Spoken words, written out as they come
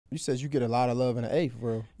You said you get a lot of love in the A, for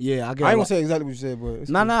real. Yeah, I get. I ain't gonna say exactly what you said, but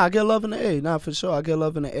nah, I get love in the A. Nah, for sure, I get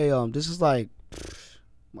love in the A. This is like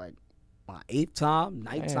my 8th time,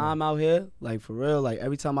 9th time out here. Like for real, like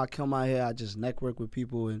every time I come out here, I just network with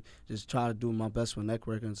people and just try to do my best with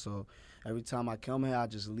networking. So every time I come here, I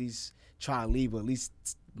just at least try to leave. At least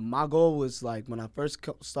my goal was like when I first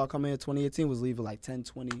started coming here in 2018 was leaving like 10,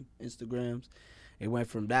 20 Instagrams. It went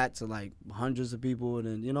from that to like hundreds of people,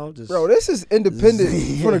 and then just. Bro, this is independent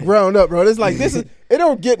from the ground up, bro. It's like this is. It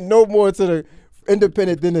don't get no more to the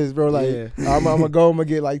independent than this, bro. Like I'm gonna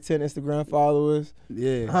get like 10 Instagram followers.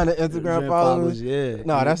 100 Instagram followers. Yeah.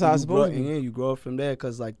 No, that's how it's supposed to be. Yeah, you grow from there,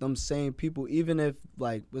 cause like them same people, even if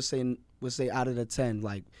like let's say out of the 10,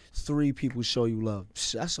 like 3 people show you love.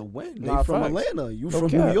 That's a win. They from Atlanta. You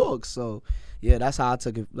from New York. So yeah, that's how I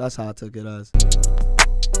took it. That's how I took it as.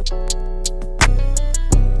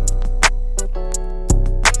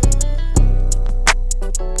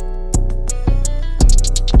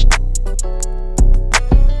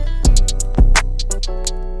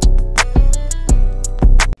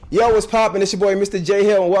 Yo, what's poppin'? It's your boy, Mr. J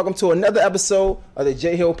Hill, and welcome to another episode of the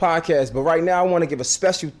J Hill Podcast. But right now, I want to give a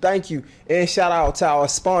special thank you and shout out to our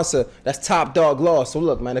sponsor, that's Top Dog Law. So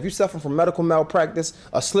look, man, if you're suffering from medical malpractice,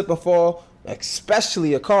 a slip and fall,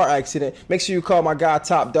 especially a car accident, make sure you call my guy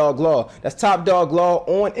Top Dog Law. That's Top Dog Law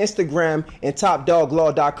on Instagram and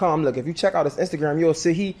topdoglaw.com. Look, if you check out his Instagram, you'll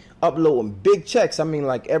see he uploading big checks. I mean,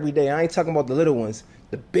 like every day. I ain't talking about the little ones.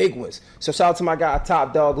 The big ones. So shout out to my guy,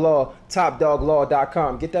 Top Dog Law,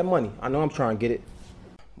 topdoglaw.com. Get that money. I know I'm trying to get it.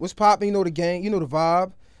 What's poppin'? You know the gang. You know the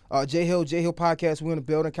vibe. J Hill Podcast. We in the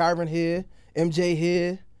building. Kyron here. MJ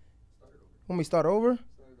here. Want me to start over?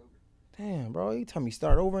 Damn, bro. You tell me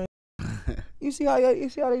start over. You see how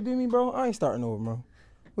they do me, bro? I ain't starting over, bro.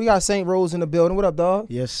 We got St.Rose in the building. What up, dog?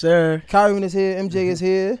 Yes, sir. Kyron is here. MJ is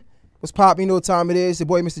here. What's poppin'? You know what time it is. The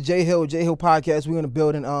boy, Mr. J Hill Podcast. We in the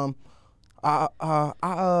building. I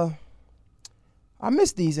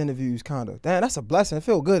miss these interviews, kind of. Damn, that's a blessing. It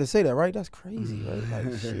feel good to say that, right? That's crazy, right? Like,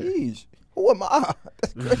 sheesh. Who am I?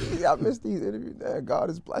 That's crazy. I miss these interviews. Damn, God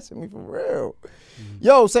is blessing me for real.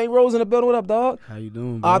 Yo, St.Rose in the building. What up, dog? How you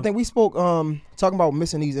doing, bro? I think we spoke talking about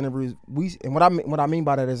missing these interviews. And what I mean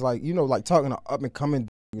by that is like, like talking to up and coming,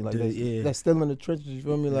 like that's still in the trenches. You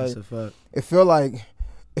feel me? Like, that's a fact. It feel like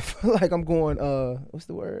I'm going. What's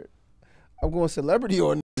the word? I'm going celebrity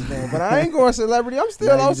or. But I ain't going celebrity. I'm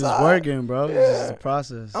still outside. Just working, bro. Yeah. It's just a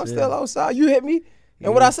process. I'm still outside. You hit me,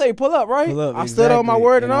 and what I say, pull up, right? Pull up, I stood on my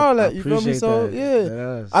word and all that. I You feel me? So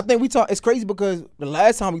that. I think we talked. It's crazy because the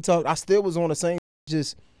last time we talked, I still was on the same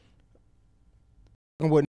just.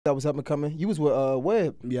 What that was up and coming. You was with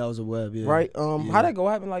Web. Yeah, I was with Web. Yeah. Right. How'd that go?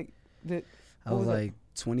 What happened? Like that. I was like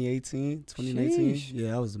 2018, 2019. Sheesh.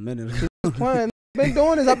 Yeah, that was a minute. Playing. Been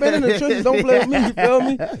doing this. I've been in the trenches. Don't play with me. You feel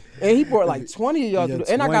me? And he brought like 20 of y'all through.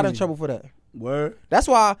 And I got in trouble for that. Word. That's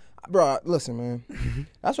why, bro. Listen, man.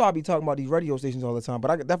 That's why I be talking about these radio stations all the time.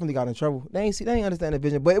 But I definitely got in trouble. They ain't understand the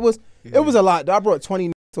vision. But it was a lot. I brought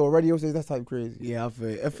 20 to a radio station. That's type crazy. Yeah, I feel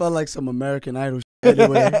it. It felt like some American Idol shit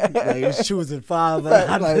anyway. Like he was choosing 5.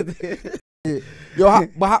 Yo,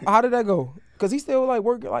 how did that go? Cause he still like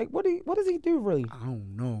working. Like what does he do really? I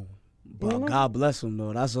don't know. But God bless him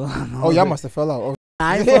though. That's all I know. Oh, y'all must have fell out. Oh.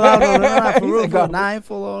 I ain't fall out on him. For real, bro. I ain't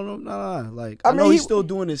fall out on him. Nah. Like I know he's still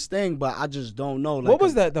doing his thing, but I just don't know. Like, what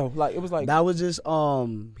was that though? Like it was like that was just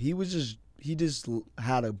he just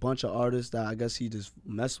had a bunch of artists that I guess he just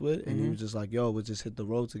messed with, and he was just like, yo, we'll just hit the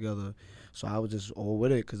road together. So I was just all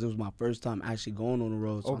with it because it was my first time actually going on the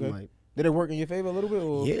road. So I'm like, did it work in your favor a little bit?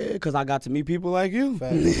 Or? Yeah, because I got to meet people like you.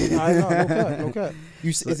 No cut.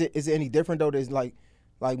 Is it any different though? There's like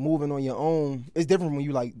moving on your own. It's different when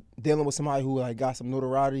you like dealing with somebody who like got some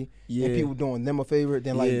notoriety and people doing them a favor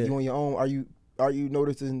than like you on your own. Are you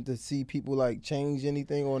noticing to see people like change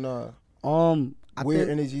anything on weird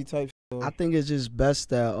energy type stuff? I think it's just best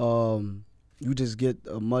that you just get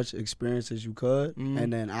as much experience as you could,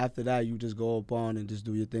 and then after that you just go up on and just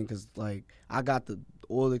do your thing. Cause like I got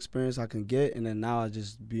all the experience I can get, and then now I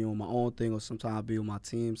just be on my own thing, or sometimes I be on my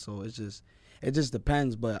team. So it just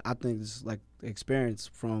depends, but I think it's like experience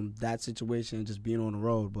from that situation and just being on the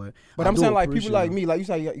road. But I'm saying like people like me, like you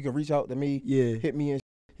say you can reach out to me, hit me and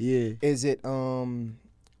Is it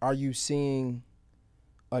are you seeing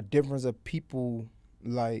a difference of people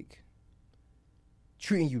like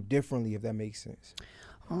treating you differently, if that makes sense?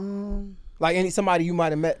 Like somebody you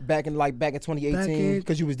might have met back in 2018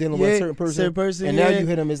 because you was dealing with a certain person, and now you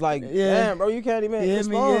hit him. It's like, damn, bro, you can't even.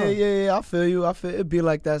 Yeah. I feel you. I feel it be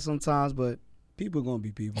like that sometimes, but people gonna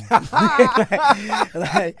be people.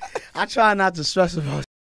 like I try not to stress about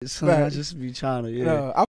it, so I just be trying to.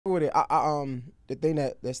 No, I with it. the thing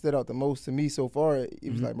that stood out the most to me so far, he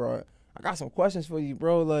was like, bro, I got some questions for you,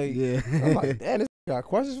 bro. Like, I'm like, damn, this got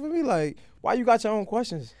questions for me? Like, why you got your own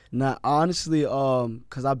questions? Nah, honestly,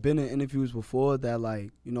 cause I've been in interviews before that,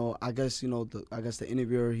 like, you know, I guess the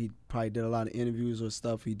interviewer, he probably did a lot of interviews or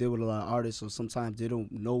stuff he did with a lot of artists, so sometimes they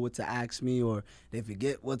don't know what to ask me or they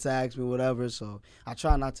forget what to ask me, whatever. So I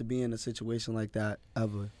try not to be in a situation like that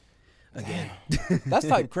ever again. That's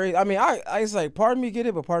type crazy. I mean, I it's like part of me get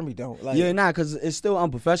it, but part of me don't. Like, yeah, nah, cause it's still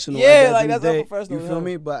unprofessional. Yeah, like that's unprofessional. You feel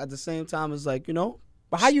me? But at the same time, it's like, you know.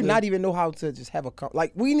 But how you not even know how to just have a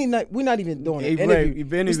like we're not even doing an interview.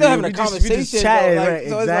 Right, we're still having a conversation. We just chatting, like, right?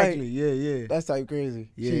 So exactly. Like, yeah. That's like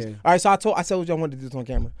crazy. Yeah. Jeez. All right. So I told you I wanted to do this on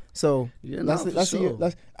camera. So yeah, let's sure.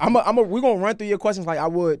 we're gonna run through your questions like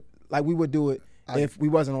we would do it if we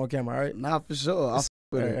wasn't on camera. All right. Nah, for sure.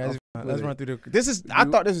 Let's run through the. I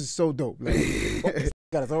thought this was so dope. Like,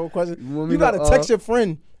 got his own question. You gotta text your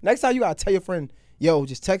friend. Next time you gotta tell your friend, yo,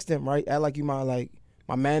 just text them, right? Act like you my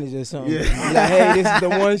manager or something. Yeah. Like, hey, this is the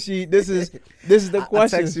one sheet. This is the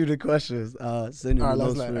question. I text you the questions. Send you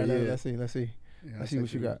let's see. Yeah, Let's see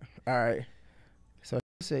what you got. All right. So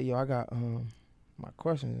say, yo, I got my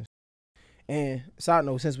questions. And side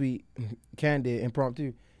note, since we did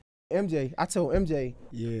impromptu, I told MJ,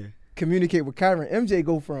 communicate with Kyron. MJ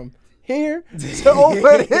go from here to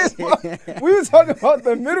over this. We were talking about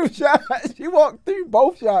the middle shot. She walked through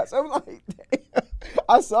both shots. I'm like, damn,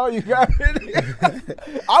 I saw you guys.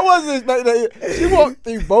 I wasn't expecting that. She walked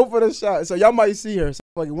through both of the shots. So y'all might see her. So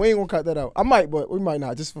like, we ain't gonna cut that out. I might, but we might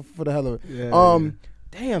not, just for the hell of it. Yeah.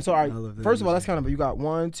 Damn. So all right. First of all, that's kind of, you got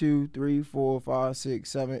 1, 2, 3, 4, 5, 6,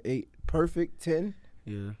 7, 8. Perfect 10.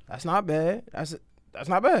 Yeah. That's not bad. That's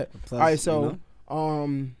not bad. Plus, all right. So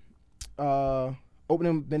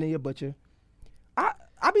opening Benny a Butcher. I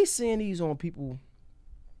be seeing these on people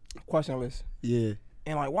question lists. Yeah.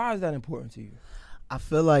 And like, why is that important to you? I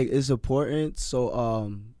feel like it's important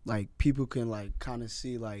so like people can like kind of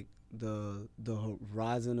see like the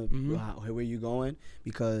horizon of where you going,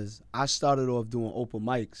 because I started off doing open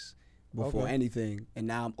mics before anything, and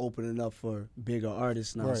now I'm opening up for bigger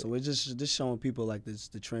artists now. Right. So it's just showing people like this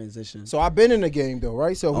the transition. So I've been in the game though,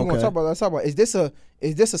 right? So we're gonna let's talk about is this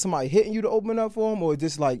a somebody hitting you to open up for them, or is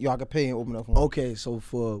this like, yo, I could pay and open up for them? Okay, so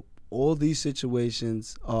for all these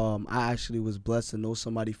situations, I actually was blessed to know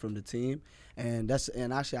somebody from the team, and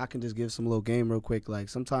actually I can just give some little game real quick. Like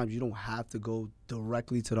sometimes you don't have to go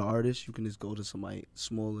directly to the artist; you can just go to somebody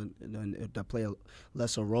small and that play a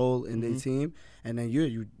lesser role in their team, and then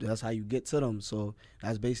you that's how you get to them. So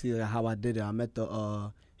that's basically how I did it. I met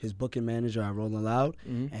his booking manager at Rolling Loud,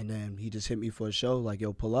 and then he just hit me for a show, like,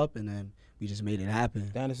 yo, pull up, and then we just made it happen.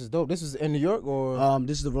 Damn, this is dope. This is in New York, or?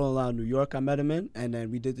 This is the Rolling Loud New York I met him in, and then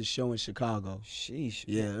we did the show in Chicago. Sheesh.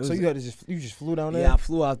 Yeah. So you just flew down there? Yeah, I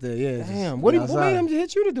flew out there, yeah. Damn. What made him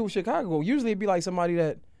hit you to do Chicago? Usually it'd be like somebody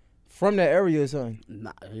that from that area or something.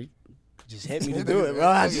 Nah, he just hit me to do it, bro.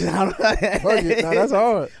 Nah, that's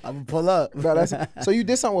hard. I'm gonna pull up. Nah, so you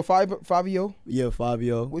did something with Fabio? Yeah,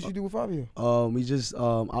 Fabio. What you do with Fabio? We just I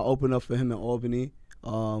opened up for him in Albany.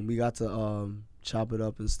 We got to chop it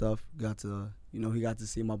up and stuff. Got to, he got to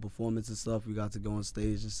see my performance and stuff. We got to go on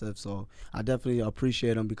stage and stuff. So I definitely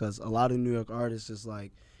appreciate him, because a lot of New York artists is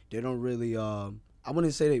like, they don't really, I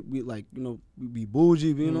wouldn't say that we like, we be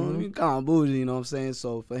bougie, but, we kind of bougie, you know what I'm saying?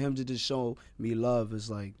 So for him to just show me love is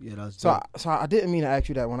like, yeah, that's dope. So I didn't mean to ask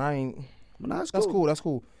you that when I ain't. That's cool. That's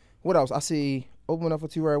cool. What else? I see opening up for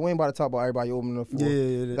T-Ray. We ain't about to talk about everybody opening up for.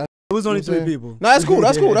 Yeah. It was only 3 people. No, that's cool.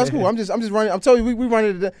 That's cool. I'm just running. I'm telling you, we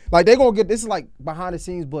running it. Like, they gonna get this is like behind the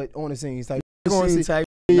scenes, but on the scenes. Like, for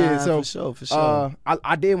sure.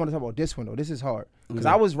 I did want to talk about this one though. This is hard because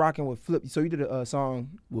I was rocking with Flip. So you did a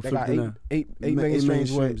song with that got 8 million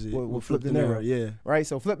streams with Flip De Niro. Yeah. Right.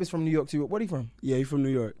 So Flip is from New York too. Where he from? Yeah, he from New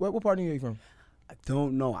York. What part of New York you from? I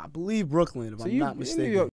don't know. I believe Brooklyn, if I'm not mistaken.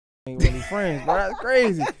 New York ain't really friends, bro. That's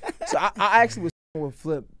crazy. So I actually was with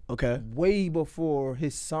Flip. Okay. Way before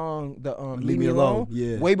his song, the Leave Me Alone.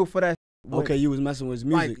 Yeah. Way before that. Okay, you was messing with his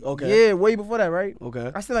music. Like, okay. Yeah, way before that, right?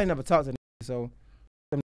 Okay. I still ain't never talked to him, so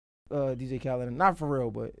DJ Khaled, not for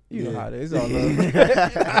real, but you know how it is. It's all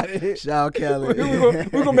love. Shout out Khaled.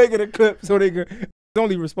 We're gonna make it a clip so they can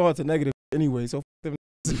only respond to negative anyway. So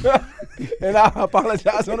and I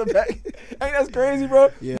apologize on the back. Ain't that's crazy, bro?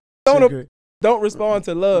 Yeah. Don't respond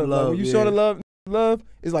to love. Like, when you show the love,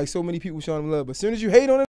 it's like so many people showing them love. But as soon as you hate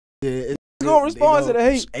on it, it's gonna respond to the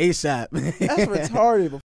hate ASAP. That's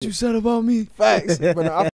retarded. What you said about me? Facts. But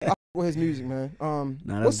I with his music, man.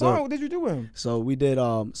 What song dope. did you do with him? So we did.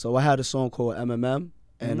 So I had a song called MMM,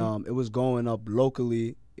 and it was going up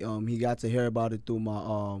locally. He got to hear about it through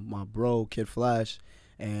my bro Kid Flash,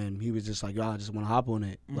 And he was just like, yo, I just want to hop on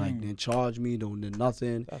it. Like, didn't charge me, did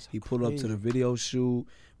nothing. He pulled up to the video shoot.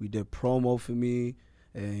 We did promo for me.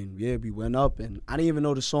 And, yeah, we went up. And I didn't even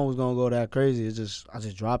know the song was going to go that crazy. I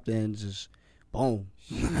just dropped it and just, boom.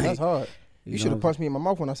 That's hard. You should have punched me in my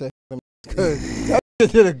mouth when I said because that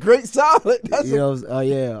did a great solid.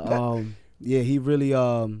 Yeah, he really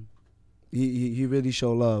he really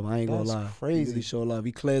showed love. I ain't gonna lie. Crazy. He really showed love.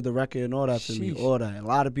 He cleared the record and all that for me. All that. A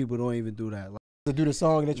lot of people don't even do that. Like, to do the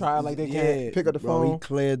song and they try like they can't pick up the phone. He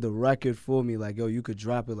cleared the record for me. Like, yo, you could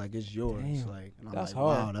drop it like it's yours. Damn. Like, and I'm that's like,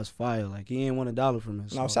 hard. Wow, that's fire. Like, he ain't want $1 from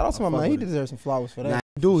it. No, so shout out to my man. He deserves some flowers for that. Nah,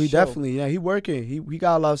 dude, he definitely, he working. He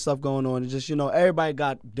got a lot of stuff going on. It's just, everybody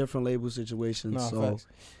got different label situations. Nah, so, facts.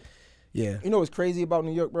 Yeah. You know what's crazy about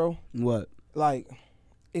New York, bro? What? Like,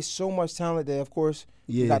 it's so much talent there. Of course,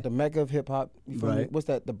 you got the mecca of hip hop. You feel me? What's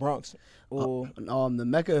that? The Bronx? Or the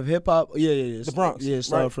mecca of hip hop. Yeah. The Bronx. Yeah, it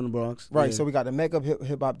started from the Bronx. Right. Yeah. So we got the mecca of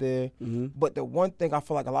hip hop there. But the one thing I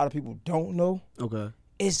feel like a lot of people don't know,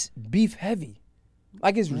 it's beef heavy.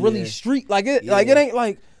 Like it's really street. Like it ain't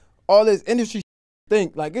like all this industry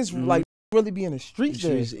think. Like it's like really be in the streets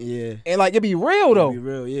there. Yeah. And like it be real though. It be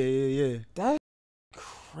real. Yeah. That's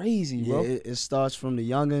crazy, bro. Yeah, it starts from the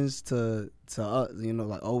youngins to us,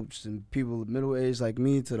 like oaks and people middle age like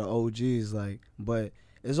me to the OGs, like. But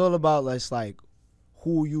it's all about like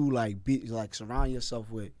who you like be like surround yourself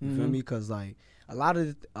with. You feel me? Because like a lot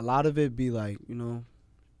of it be like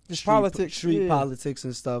just street politics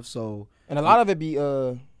and stuff. So and a lot of it be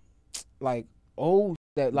like old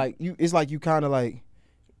that like you. It's like you kind of like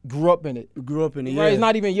grew up in it. Right? Yeah. It's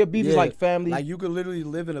not even your beef. It's like family. Like you could literally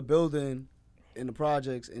live in a building in the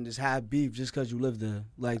projects and just have beef just because you live there,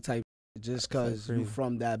 like type. Just because you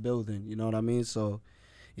from that building, you know what I mean? So,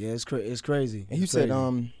 yeah, it's crazy. And you said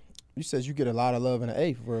you get a lot of love in the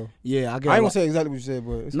A, for real. Yeah, I ain't gonna say exactly what you said,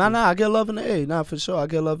 but nah, I get love in the A. Nah, for sure, I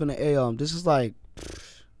get love in the A. This is like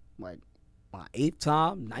my 8th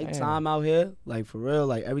time, 9th time out here. Like for real,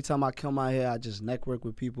 like every time I come out here, I just network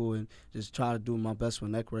with people and just try to do my best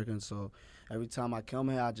with networking. So every time I come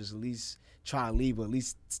here, I just at least try to leave at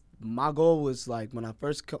least. My goal was like when I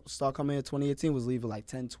first started coming here in 2018 was leaving like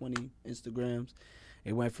 10, 20 Instagrams.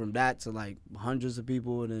 It went from that to like hundreds of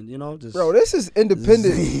people, and then just bro, this is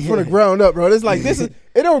independent from the ground up, bro. It's like it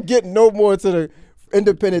don't get no more to the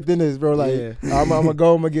independent than this, bro. Like I'm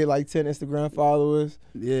gonna get like 10 Instagram followers,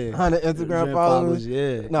 100 Instagram followers.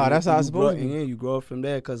 Yeah, no, that's how it's supposed to be. And you grow up from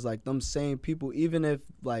there, because like them same people, even if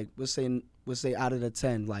like let's say out of the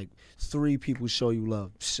 10, like 3 people show you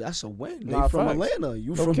love. That's a win. They from Atlanta,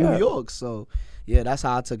 you from New York, so yeah, that's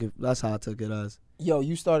how I took it. That's how I took it as. Yo,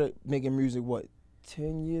 you started making music what?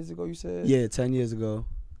 10 years ago, you said? Yeah, 10 years ago.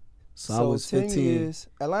 So I was 15. 10 years.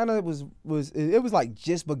 Atlanta was like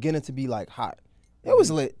just beginning to be like hot. It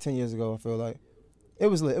was lit 10 years ago, I feel like. It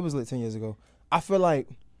was lit 10 years ago. I feel like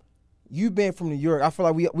you being from New York, I feel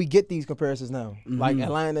like we get these comparisons now. Like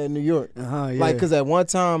Atlanta and New York. Like, because at one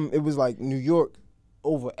time, it was like New York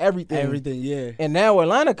over everything. Everything, yeah. And now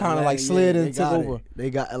Atlanta kind of like slid and took over.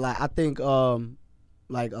 They got, like, I think,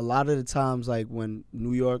 like a lot of the times, like when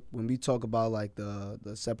New York, when we talk about like the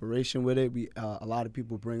separation with it, we a lot of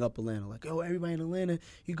people bring up Atlanta, like, oh, everybody in Atlanta,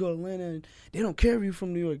 you go to Atlanta and they don't care where you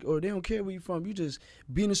from New York, or they don't care where you from. You just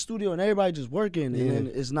be in the studio and everybody just working, and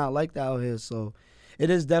then it's not like that out here. So it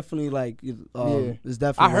is definitely like, it's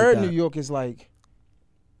definitely. I heard like New York is like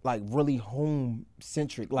really home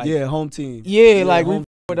centric, like home team. Yeah, like we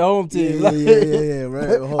with the home team. Yeah,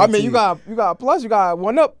 right. I mean, you got plus, you got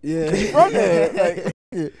one up. Yeah, you from there. Like,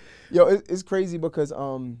 yo, it's crazy because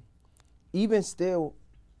even still,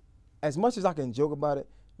 as much as I can joke about it,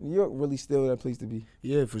 New York really still that place to be.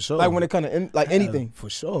 Yeah, for sure. Like when it kind of like anything. For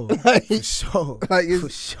sure. Like, for sure. Like for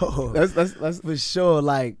sure. That's for sure.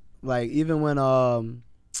 Like even when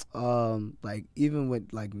like even with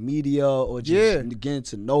like media or just getting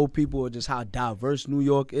to know people, or just how diverse New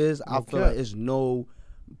York is, I feel like it's no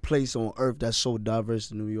place on earth that's so diverse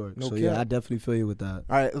in New York. Yeah, I definitely feel you with that.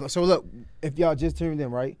 All right, so look, if y'all just tuned in,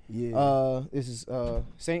 right? Yeah. This is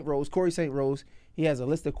St.Rose, Corey St.Rose. He has a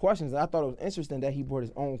list of questions, and I thought it was interesting that he brought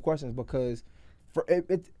his own questions, because for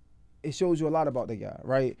it shows you a lot about the guy,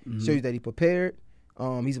 right? Shows you that he prepared.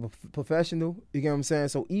 He's a professional. You get what I'm saying?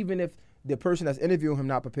 So even if the person that's interviewing him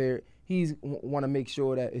not prepared, he's want to make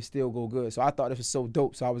sure that it still go good. So I thought this was so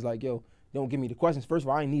dope. So I was like, yo, don't give me the questions. First of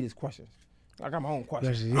all, I ain't need his questions. I got my own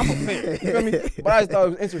questions. I'm prepared. You feel me? But I just thought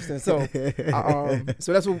it was interesting. So,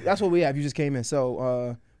 so that's what we have. You just came in.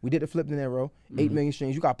 So we did the flip in there, bro. 8 million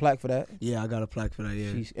streams. You got a plaque for that. Yeah, I got a plaque for that.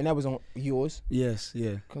 Yeah. Jeez. And that was on yours. Yes.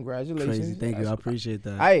 Yeah. Congratulations. Crazy. Thank you. I appreciate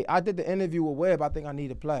that. Hey, I did the interview with Webb. I think I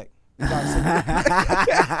need a plaque. You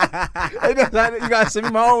gotta send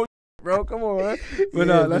me my own, bro. Come on, man. But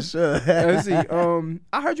Yeah, let's sure. let's see.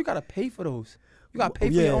 I heard you gotta pay for those. You gotta pay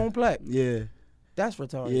for your own plaque. Yeah. That's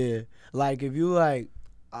retarded. Yeah. Like if you like,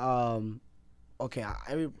 okay,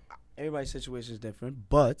 everybody's situation is different,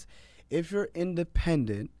 but if you're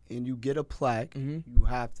independent and you get a plaque, you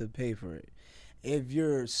have to pay for it. If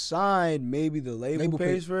you're signed, maybe the label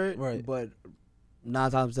pays for it, right? But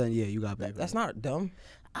 9 times 10, yeah, you got to pay for it. That's not dumb.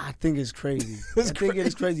 I think it's crazy. I think it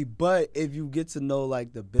is crazy. But if you get to know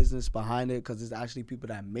like the business behind it, because it's actually people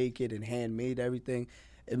that make it and handmade everything,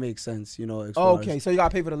 it makes sense, you know. Okay, so you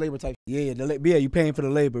gotta pay for the labor type. Yeah, you paying for the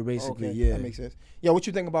labor basically. Okay, yeah, that makes sense. Yeah, what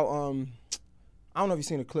you think about I don't know if you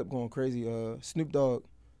seen the clip going crazy. Snoop Dogg.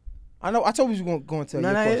 I know. I told you was going to tell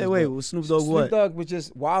you. No, wait. Was Snoop Dogg what? Snoop Dogg was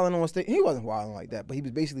just wilding on stage. He wasn't wilding like that, but he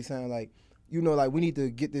was basically saying like, you know, like we need to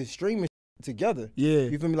get this streaming together. Yeah.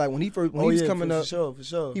 You feel me? Like when he was coming up, for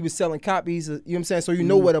sure. he was selling copies. You know what I'm saying? So you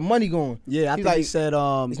know where the money going. Yeah, I think he said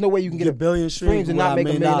there's no way you can get a billion streams and not make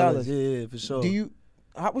 $1 million. Yeah, for sure.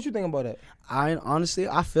 What you think about that? Honestly,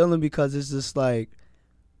 I feel him because it's just like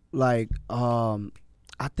I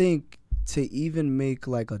think to even make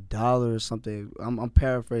like $1 or something, I'm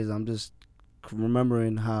paraphrasing, I'm just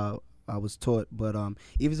remembering how I was taught, but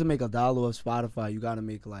even to make $1 of Spotify, you gotta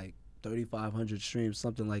make like 3,500 streams,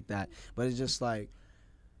 something like that. But it's just like,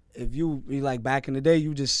 if you like back in the day,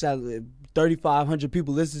 you just sell 3,500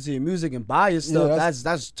 people listen to your music and buy your stuff. Yeah,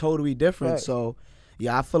 that's totally different. Right. So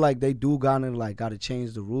yeah, I feel like they do gotta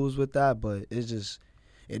change the rules with that, but it's just.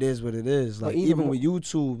 It is what it is. Like even with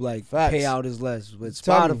YouTube, like payout is less. With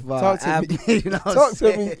Spotify, talk to me. You know talk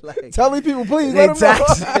to me. Like, tell me, people, please. Let them know.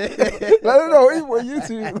 Let them know. Even with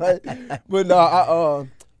YouTube, like, but no,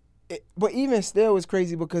 but even still, it's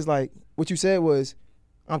crazy because like what you said was,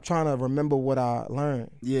 I'm trying to remember what I learned,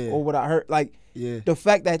 or what I heard. Like, the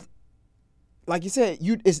fact that, like you said,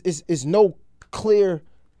 it's no clear.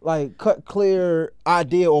 Like clear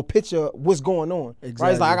idea or picture what's going on.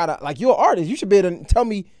 Exactly. Right? It's like you're an artist. You should be able to tell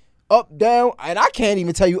me up, down, and I can't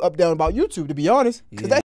even tell you up, down about YouTube, to be honest. Because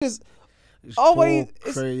that is always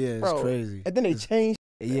it's crazy. And then they changed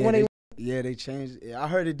they changed. I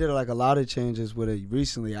heard they did like a lot of changes with it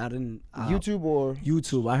recently. I didn't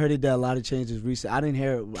YouTube. I heard they did a lot of changes recently. I didn't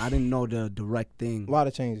hear it. I didn't know the direct thing. A lot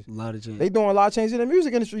of changes. They doing a lot of changes in the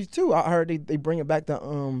music industry too. I heard they bring it back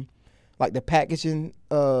to like the packaging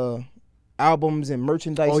albums and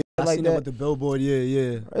merchandise. Oh, I like seen that with the billboard.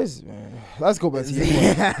 Yeah. Let's go back to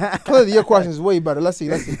your question. Clearly, your question is way better. Let's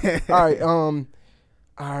see. All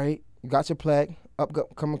right. You got your plaque.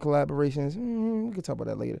 Upcoming collaborations. We can talk about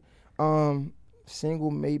that later.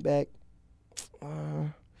 Single Maybach.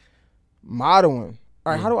 Modeling.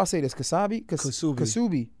 All right. How do I say this? Ksubi.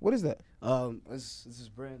 Ksubi. What is that? This is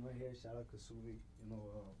brand right here. Shout out Ksubi. You know,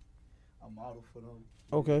 I model for them.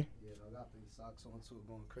 Okay. Yeah, I got these socks on too,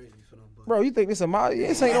 going crazy for them. But bro, you think this a model?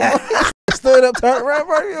 This ain't no stood up, turn around,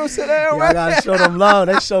 bro. You don't sit down, right? I gotta show them love.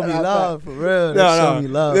 They show me love, for real. They show me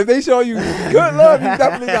love. If they show you good love, you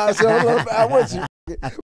definitely gotta show love back with you.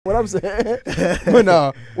 What I'm saying. But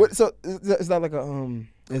no. So it's not like a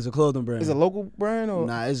It's a clothing brand. It's a local brand or?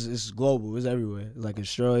 Nah, it's global. It's everywhere. It's like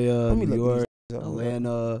Australia, New York,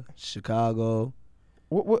 Atlanta, Chicago.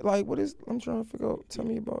 What is? I'm trying to figure out. Tell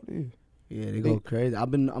me about these. Yeah, they go crazy. I've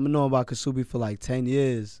been knowing about Ksubi for like 10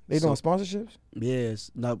 years. They doing sponsorships? Yes.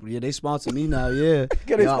 No, they sponsor me now, yeah.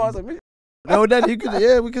 Can they sponsor me? No, that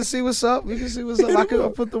we can see what's up. I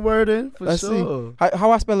could put the word in for sure. See.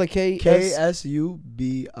 How I spell it?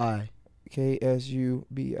 Ksubi.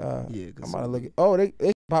 Ksubi. Yeah, I'm about to look at. Oh, they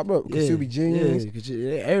pop up. Ksubi jeans.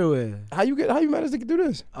 Yeah, everywhere. How you managed to do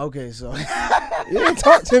this? Okay, so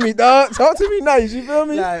talk to me, dog. Talk to me nice. You feel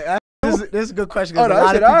me? This is a good question. A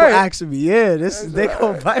lot of people asking me. Yeah, they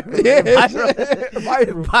go viral. Yeah,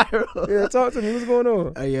 viral. Yeah, talk to me. What's going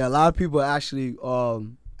on? Yeah, a lot of people actually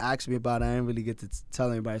asked me about it. I didn't really get to tell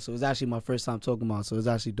anybody. So it's actually my first time talking about it. So it's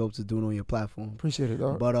actually dope to do it on your platform. Appreciate it,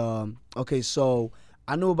 dog. But okay, so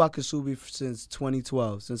I knew about Ksubi since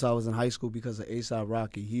 2012, since I was in high school because of A$AP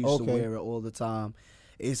Rocky. He used to wear it all the time.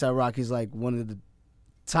 A$AP Rocky's like one of the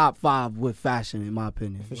top 5 with fashion, in my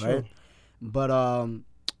opinion. For right? Sure. But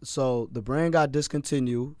so the brand got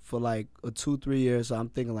discontinued for like 2-3 years. So I'm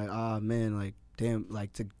thinking like, man, like damn,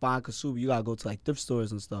 like to find Ksubi, you gotta go to like thrift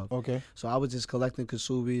stores and stuff. Okay. So I was just collecting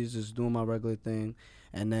Ksubis, just doing my regular thing.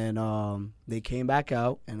 And then they came back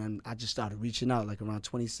out, and then I just started reaching out like around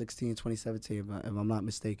 2016, 2017, if I'm not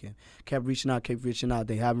mistaken. Kept reaching out.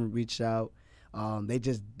 They haven't reached out.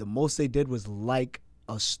 The most they did was like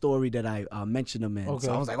a story that I mentioned them in. Okay.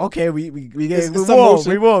 So I was like, okay, we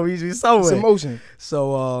somewhere. It's emotion.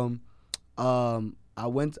 So I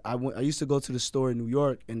used to go to the store in New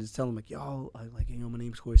York and just tell them like, yo, my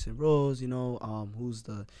name's St.Rose, who's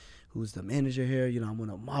the manager here, I'm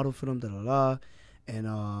gonna model for them, da da da. And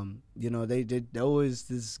they always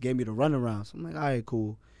just gave me the runaround. So I'm like, all right,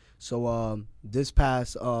 cool. So this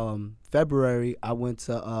past February, I went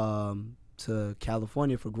to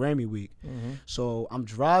California for Grammy Week. So I'm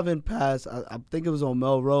driving past, I think it was on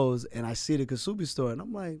Melrose, and I see the Ksubi store, and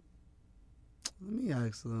I'm like, let me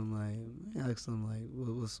ask them,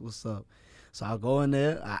 what's up? So I go in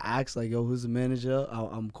there, I ask, like, yo, who's the manager?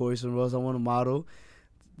 I'm St.Rose, I want to model.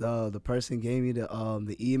 The person gave me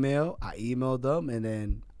the email. I emailed them, and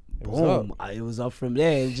then boom, it was up from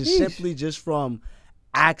there. And just simply just from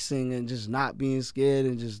asking and just not being scared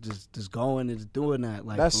and just going and just doing that.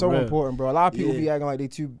 Like, that's so real. important, bro. A lot of people be acting like they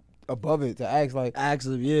too above it to ask. Like, ask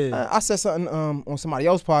them, yeah. I said something on somebody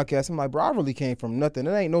else's podcast. I'm like, bro, I really came from nothing.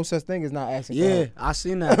 There ain't no such thing as not asking. Yeah, I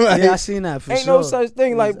seen that. Like, I seen that for ain't sure. No such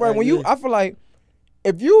thing. Like, bro, when I feel like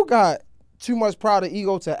if you got too much pride or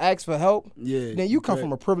ego to ask for help, then you come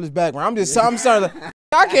from a privileged background. I'm sorry.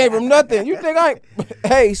 I came from nothing. You think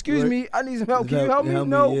hey, excuse me, I need some help. Can you help me?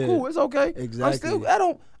 No, cool, it's okay. Exactly.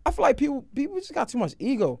 I feel like people just got too much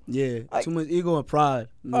ego. Yeah, like, too much ego and pride.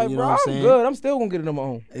 Like, you bro, know what I'm I'm saying? good. I'm still gonna get it on my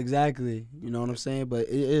own. Exactly. You know what I'm saying? But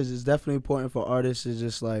it's definitely important for artists. It's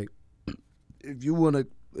just like, if you wanna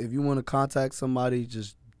contact somebody,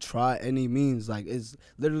 just try any means. Like, it's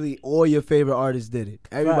literally all your favorite artists did it.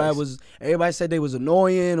 Everybody said they was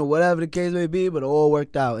annoying or whatever the case may be, but it all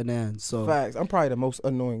worked out in the end. So facts. I'm probably the most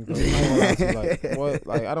annoying.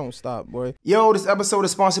 I don't stop, boy. Yo, this episode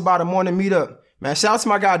is sponsored by the Morning Meetup. Man, shout out to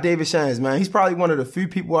my guy David Shands, man. He's probably one of the few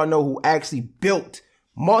people I know who actually built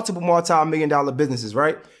multiple multi-million-dollar businesses,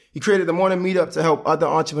 right? He created the Morning Meetup to help other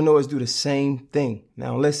entrepreneurs do the same thing.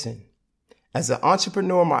 Now listen, as an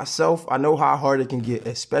entrepreneur myself, I know how hard it can get,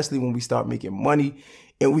 especially when we start making money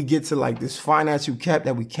and we get to like this financial cap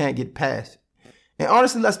that we can't get past. And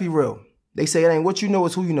honestly, let's be real. They say it ain't what you know,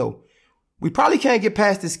 it's who you know. We probably can't get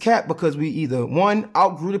past this cap because we either, one,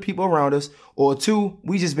 outgrew the people around us, or two,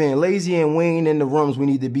 we just being lazy and we ain't in the rooms we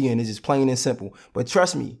need to be in. It's just plain and simple. But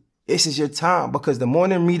trust me, this is your time because the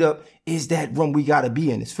Morning Meetup is that room we got to be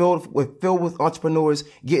in. It's filled with entrepreneurs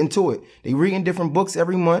getting to it. They reading different books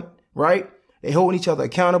every month, right? They holding each other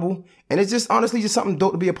accountable. And it's just honestly just something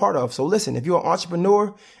dope to be a part of. So listen, if you're an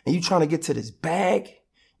entrepreneur and you trying to get to this bag,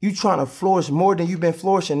 you trying to flourish more than you've been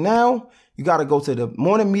flourishing now, you got to go to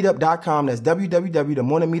themorningmeetup.com. That's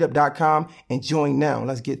www.themorningmeetup.com and join now.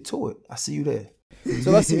 Let's get to it. I see you there.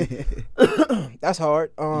 So let's see. That's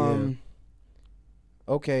hard.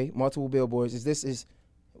 Okay, multiple billboards.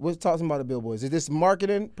 We're talking about the billboards. Is this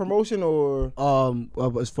marketing, promotion, or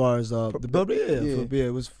as far as the billboard? Yeah,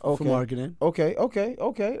 it was for marketing. Okay.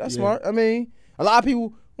 That's smart. I mean, a lot of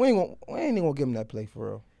people we ain't even gonna give them that play for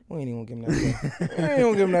real. We ain't even gonna give them that play. We ain't even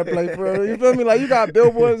gonna give them that play for real. You feel me? Like, you got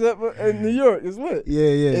billboards up in New York. It's lit.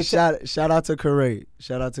 Yeah. Shout out to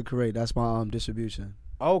Karate. That's my distribution.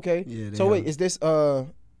 Okay. Yeah. So wait, is this all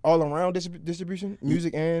around distribution,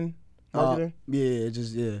 music and marketing? Yeah.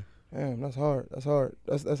 Damn, that's hard. That's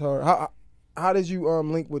hard. How did you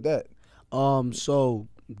link with that? So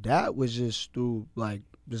that was just through like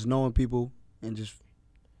just knowing people and just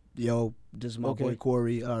my boy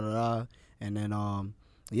Corey, and then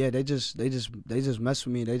they just mess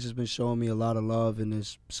with me. They just been showing me a lot of love and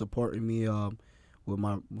just supporting me with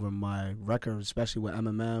my record, especially with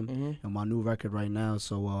MMM and my new record right now.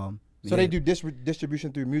 So So they do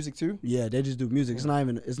distribution through music too? Yeah, they just do music.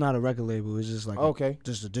 It's not a record label. It's just like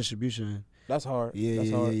just a distribution. That's hard.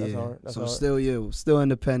 That's hard. Still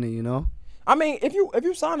independent, you know? I mean, if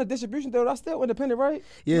you sign a distribution deal, that's still independent, right?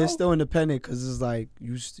 Yeah, it's still independent because it's like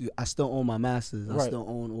I still own my masters. I still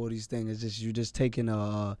own all these things. It's just you're just taking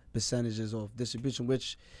percentages off distribution,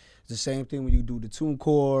 which is the same thing when you do the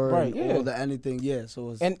TuneCore and all the anything. Yeah, so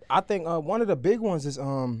it's, and I think one of the big ones is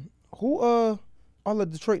who all the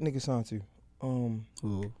Detroit niggas signed to.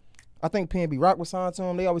 Who? I think PNB Rock was signed to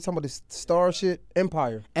him. They always talking about this star shit.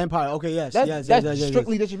 Empire. Okay, yes. That's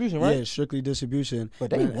strictly distribution, right? Yeah, strictly distribution. But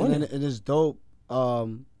they won and it is dope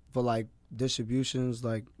for like distributions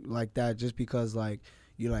like that, just because like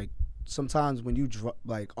you like sometimes when you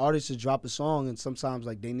like artists just drop a song and sometimes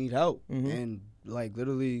like they need help and like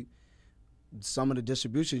literally some of the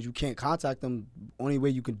distributions you can't contact them. Only way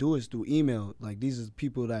you can do is through email. Like these are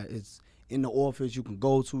people that it's in the office you can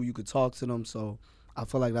go to, you could talk to them. So I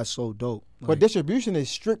feel like that's so dope. But distribution is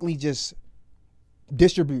strictly just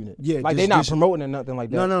distributing it. Yeah, like they not promoting or nothing like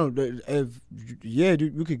that. No.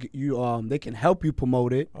 They can help you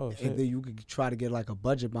promote it. Oh, shit. And then you could try to get like a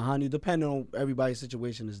budget behind you. Depending on everybody's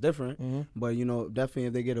situation is different. Mm-hmm. But you know, definitely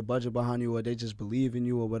if they get a budget behind you or they just believe in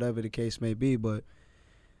you or whatever the case may be. But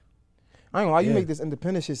I ain't gonna lie, you make this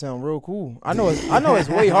independent shit sound real cool. I know it's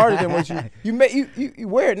way harder than what you make. You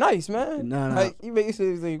wear it nice, man. No. Like you make it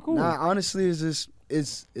sound cool. Nah, honestly,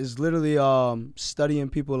 it's literally studying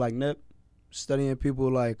people like Nip, studying people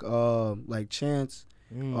like Chance,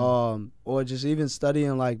 or just even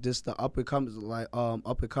studying like just the up and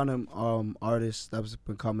coming artists that's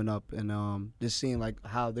been coming up, and just seeing like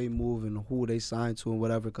how they move and who they sign to and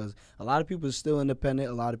whatever. Because a lot of people are still independent.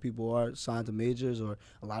 A lot of people are signed to majors, or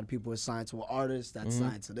a lot of people are signed to an artist that's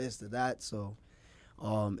signed to this, to that. So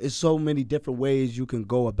it's so many different ways you can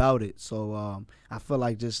go about it. So I feel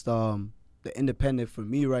like just the independent for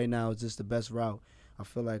me right now is just the best route. I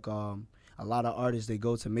feel like a lot of artists, they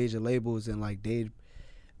go to major labels and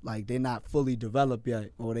they're not fully developed yet,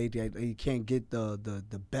 or they can't get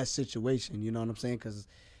the best situation. You know what I'm saying? Because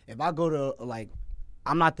if I go to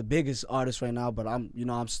I'm not the biggest artist right now, but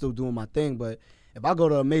I'm still doing my thing. But if I go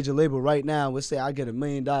to a major label right now, let's say I get $1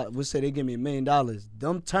 million, let's say they give me $1 million,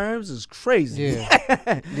 them terms is crazy.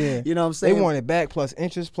 Yeah. Yeah. You know what I'm saying? They want it back plus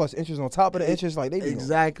interest on top of the interest. Like they be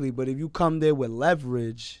exactly. But if you come there with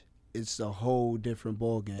leverage, it's a whole different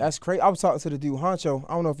ballgame. That's crazy. I was talking to the dude Honcho.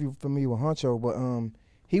 I don't know if you're familiar with Honcho, but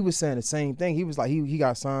he was saying the same thing. He was like he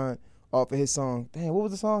got signed off of his song. Damn, what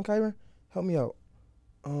was the song, Kyron? Help me out.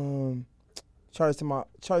 Charge to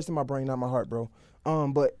my brain, not my heart, bro.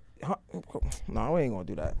 But no, we ain't gonna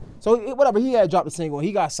do that. So whatever, he had dropped a single and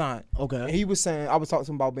he got signed. Okay. And he was saying, I was talking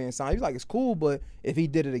to him about being signed. He was like, it's cool, but if he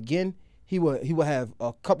did it again, he would have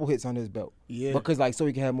a couple hits on his belt. Yeah. Because so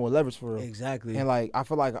he can have more leverage for real. Exactly. And I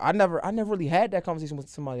feel like I never really had that conversation with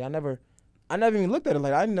somebody. I never even looked at it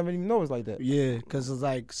like that. I never even know it was like that. Yeah, because it's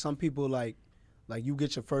like some people like you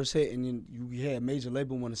get your first hit and you hear a major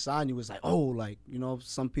label want to sign you. It's like,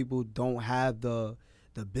 some people don't have the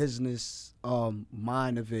business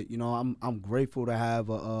mind of it. You know, I'm grateful to have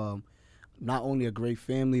not only a great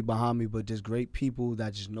family behind me, but just great people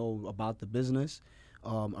that just know about the business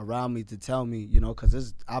around me to tell me,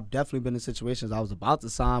 because I've definitely been in situations I was about to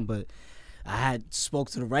sign, but I had spoke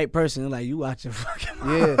to the right person. Like, you watch your fucking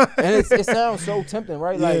mouth. Yeah, and it sounds so tempting,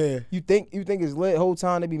 right? Like you think it's lit whole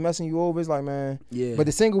time. They be messing you over. It's like, man. Yeah. But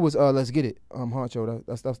the single was "Let's Get It." Honcho.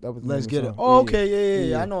 That was "Let's Get It." Oh, okay,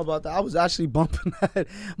 yeah. I know about that. I was actually bumping that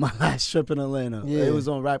my last trip in Atlanta. Yeah, it was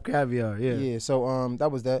on Rap Caviar. Yeah. Yeah. So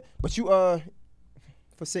that was that. But you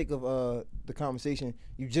for sake of the conversation,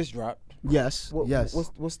 you just dropped. Yes. Yes.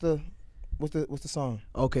 What's the song?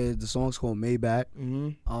 Okay, the song's called Maybach.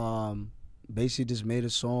 Mm-hmm. Basically just made a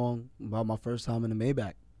song about my first time in the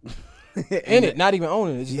Maybach. In it, not even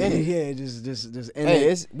owning it. Just in it. Yeah, just in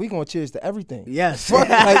it. We gonna cheers to everything. Yes.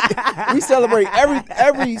 We celebrate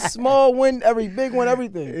every small win, every big one,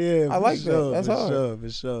 everything. Yeah, I like that. That's hard. For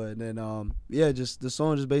sure. And then just the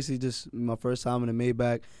song just basically just my first time in the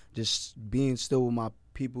Maybach, just being still with my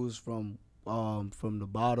peoples from the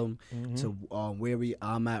bottom to where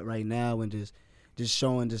I'm at right now, and just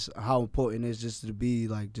showing just how important it is just to be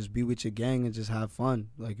just be with your gang and just have fun.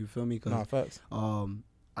 Like, you feel me? Cause, facts.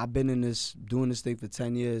 I've been doing this thing for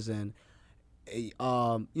 10 years, and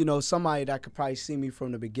somebody that could probably see me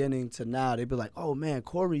from the beginning to now, they'd be like, oh man,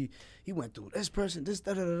 Corey, he went through this person, this,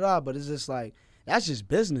 da-da-da-da, but it's just like, that's just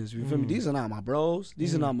business. You feel me? These are not my bros.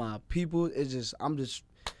 These are not my people. It's just,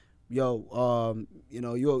 you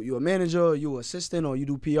a manager, you assistant, or you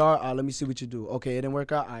do PR. Let me see what you do. Okay, it didn't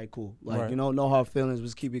work out. All right, cool. Like, no hard feelings.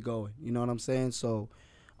 Just keep it going. You know what I'm saying? So,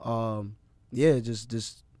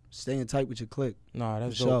 just staying tight with your clique. Nah,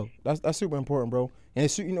 that's dope. That's super important, bro.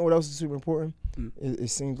 And you know what else is super important? It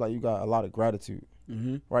seems like you got a lot of gratitude,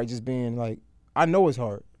 right? Just being like, I know it's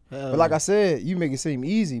hard. But like I said, you make it seem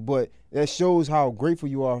easy, but that shows how grateful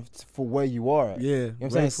you are for where you are at. Yeah, you know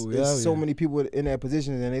what I'm saying? There's so many people in that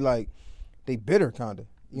position, and they bitter kind of.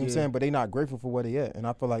 You know what I'm saying? But they not grateful for where they at. And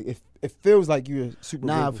I feel like it feels like you're super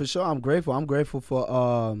grateful. Nah, for sure, I'm grateful. I'm grateful for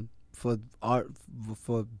art,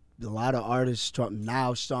 for a lot of artists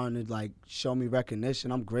now starting to show me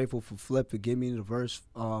recognition. I'm grateful for Flip for giving me the verse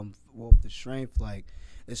with the strength. Like,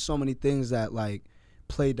 there's so many things that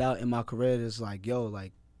played out in my career that's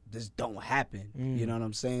this don't happen. You know what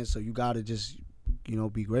I'm saying? So you gotta just,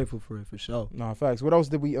 be grateful for it, for sure. Nah, facts. What else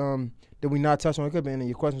did we not touch on? It could have been in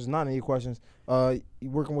your questions, not in your questions. You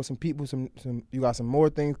working with some people, you got some more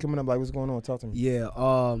things coming up. Like, what's going on? Talk to me. Yeah,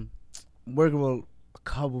 working with a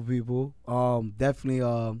couple people. Definitely.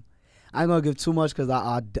 I ain't gonna give too much because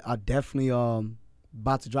I definitely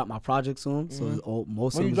about to drop my project soon. So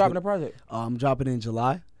most when of you dropping the project? I'm dropping it in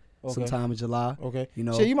July. Okay. Sometime in July. Okay. You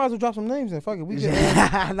know. Shit, you might as well drop some names then. Fuck it. We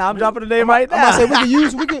can. Nah, I'm dropping the name right now. I say we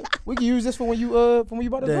can use this for when you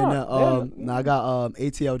about to drop. Nah, I got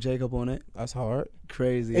ATL Jacob on it. That's hard.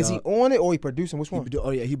 Crazy. Is he on it or he producing? Which one?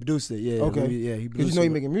 He produced it. Yeah. Okay. Yeah, he produced it. Because you know he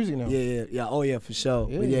making music now. Yeah. Oh yeah, for sure.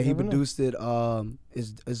 Yeah, but yeah, he never know. produced it.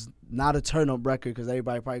 It's not a turn up record because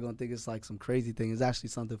everybody probably gonna think it's like some crazy thing. It's actually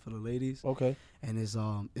something for the ladies. Okay. And it's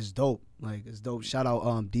dope. Like it's dope. Shout out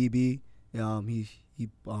DB. He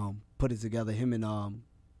put it together. Him and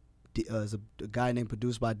there's a guy named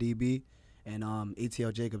produced by DB and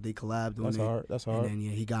ATL Jacob. They collabed on it. That's hard. And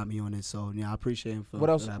then he got me on it. So I appreciate him for what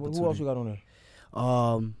else? For that Who else you got on there?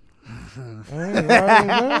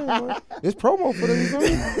 It's promo for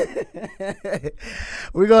them.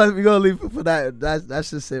 we gonna leave it for that. That's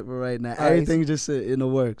just it for right now. Everything just in the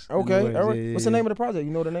works. Okay. All right. Yeah, What's the name of the project?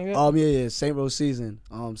 You know the name yet? Yeah. St.Rose season.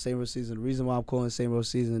 St.Rose season. The reason why I'm calling St.Rose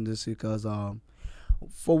season is because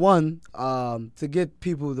for one, to get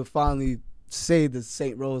people to finally say the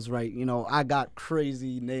St. Rose right. You know, I got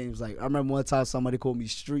crazy names. Like I remember one time somebody called me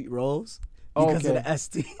Street Rose. Because of the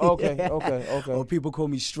ST. Okay. Or people call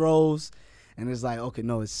me Strohs, and it's like, okay,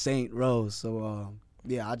 no, it's St. Rose. So,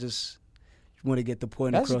 I just want to get the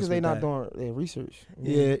point across. That's because they not doing their research.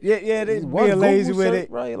 Yeah, they being lazy with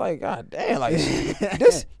it. Right, like, God damn, like,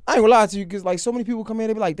 this, I ain't gonna lie to you, because, like, so many people come in,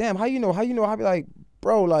 they be like, damn, how you know? I be like,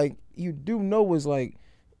 bro, like, you do know is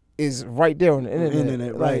right there on the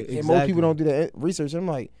internet. Right, like, exactly. And most people don't do that research. I'm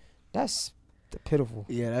like, that's pitiful.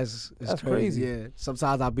 Yeah, that's crazy. Yeah,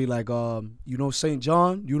 sometimes I'll be like, you know, St.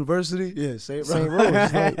 John University. Yeah, St.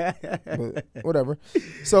 Rose. Like, but whatever.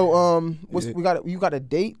 So, you got a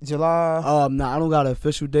date, July? Nah, I don't got an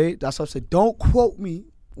official date. That's what I said. Don't quote me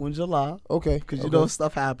on July. Okay. Because you know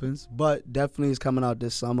stuff happens, but definitely it's coming out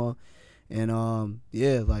this summer. And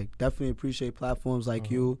like definitely appreciate platforms like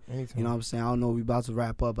you. Anytime. You know what I'm saying? I don't know, we about to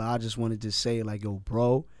wrap up, but I just wanted to say like, yo,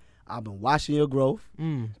 bro, I've been watching your growth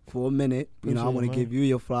for a minute. You know, I want to give you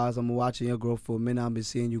your flowers. I'm watching your growth for a minute. I've been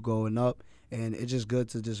seeing you going up, and it's just good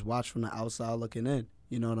to just watch from the outside looking in.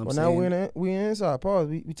 You know what I'm saying? Well, now we inside. Pause.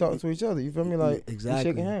 We talking to each other. You feel me? Like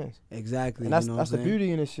exactly. we shaking hands. Exactly. And that's you know the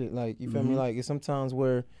beauty in this shit. Like you feel me? Like it's sometimes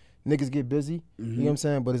where niggas get busy. You know what I'm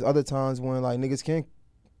saying? But it's other times when like niggas can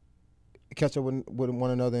catch up with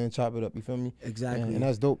one another and chop it up. You feel me? Exactly. And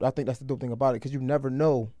that's dope. I think that's the dope thing about it, because you never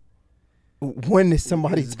know when it's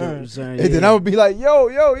somebody's turn. And then I would be like, yo.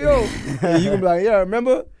 And you can be like, yeah,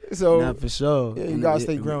 remember? So nah, for sure. Yeah, you gotta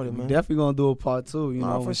stay grounded, man. Definitely gonna do a part 2. You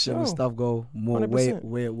know, for sure. Stuff go more 100%.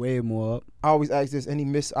 way more up. I always ask this: any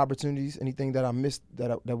missed opportunities, anything that I missed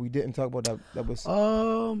that we didn't talk about that was.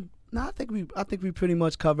 No, I think we pretty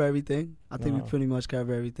much cover everything. We pretty much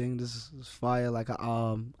cover everything. This is fire. Like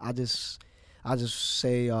I just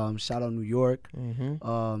say shout out New York.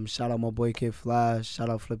 Shout out my boy Kid Flash. Shout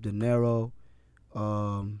out Flip De Niro.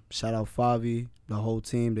 Shout out Fabio. The whole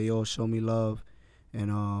team. They all show me love.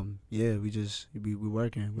 And we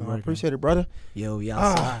working. I appreciate it, brother. Yo,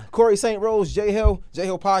 y'all. Corey St. Rose, J Hill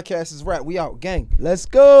Podcast is rap. We out, gang. Let's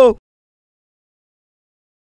go.